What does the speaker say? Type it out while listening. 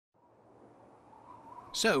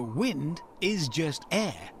So wind is just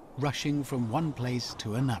air rushing from one place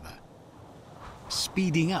to another,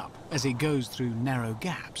 speeding up as it goes through narrow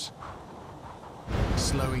gaps,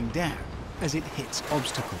 slowing down as it hits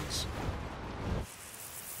obstacles.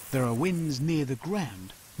 There are winds near the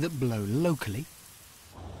ground that blow locally,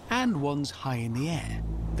 and ones high in the air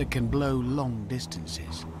that can blow long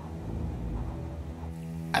distances.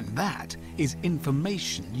 And that is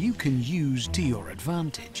information you can use to your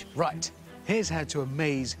advantage. Right, here's how to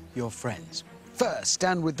amaze your friends. First,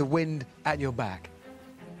 stand with the wind at your back.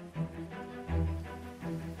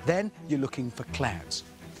 Then you're looking for clouds.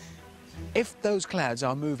 If those clouds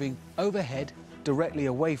are moving overhead, directly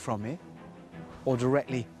away from you, or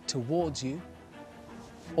directly towards you,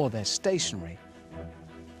 or they're stationary,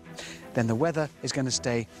 then the weather is going to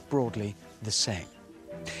stay broadly the same.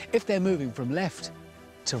 If they're moving from left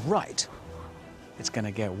to right, it's going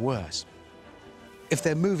to get worse. If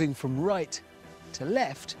they're moving from right to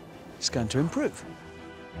left, it's going to improve.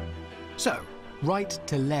 So, right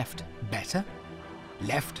to left, better.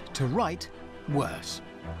 Left to right, worse.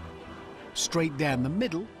 Straight down the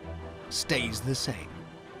middle, stays the same.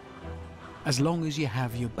 As long as you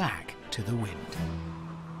have your back to the wind.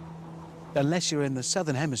 Unless you're in the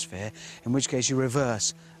southern hemisphere, in which case you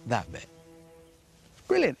reverse that bit.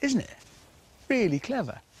 Brilliant, isn't it? Really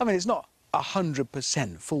clever. I mean, it's not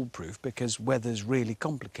 100% foolproof because weather's really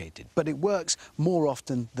complicated, but it works more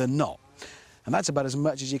often than not. And that's about as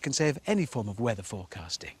much as you can say of any form of weather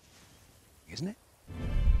forecasting, isn't it?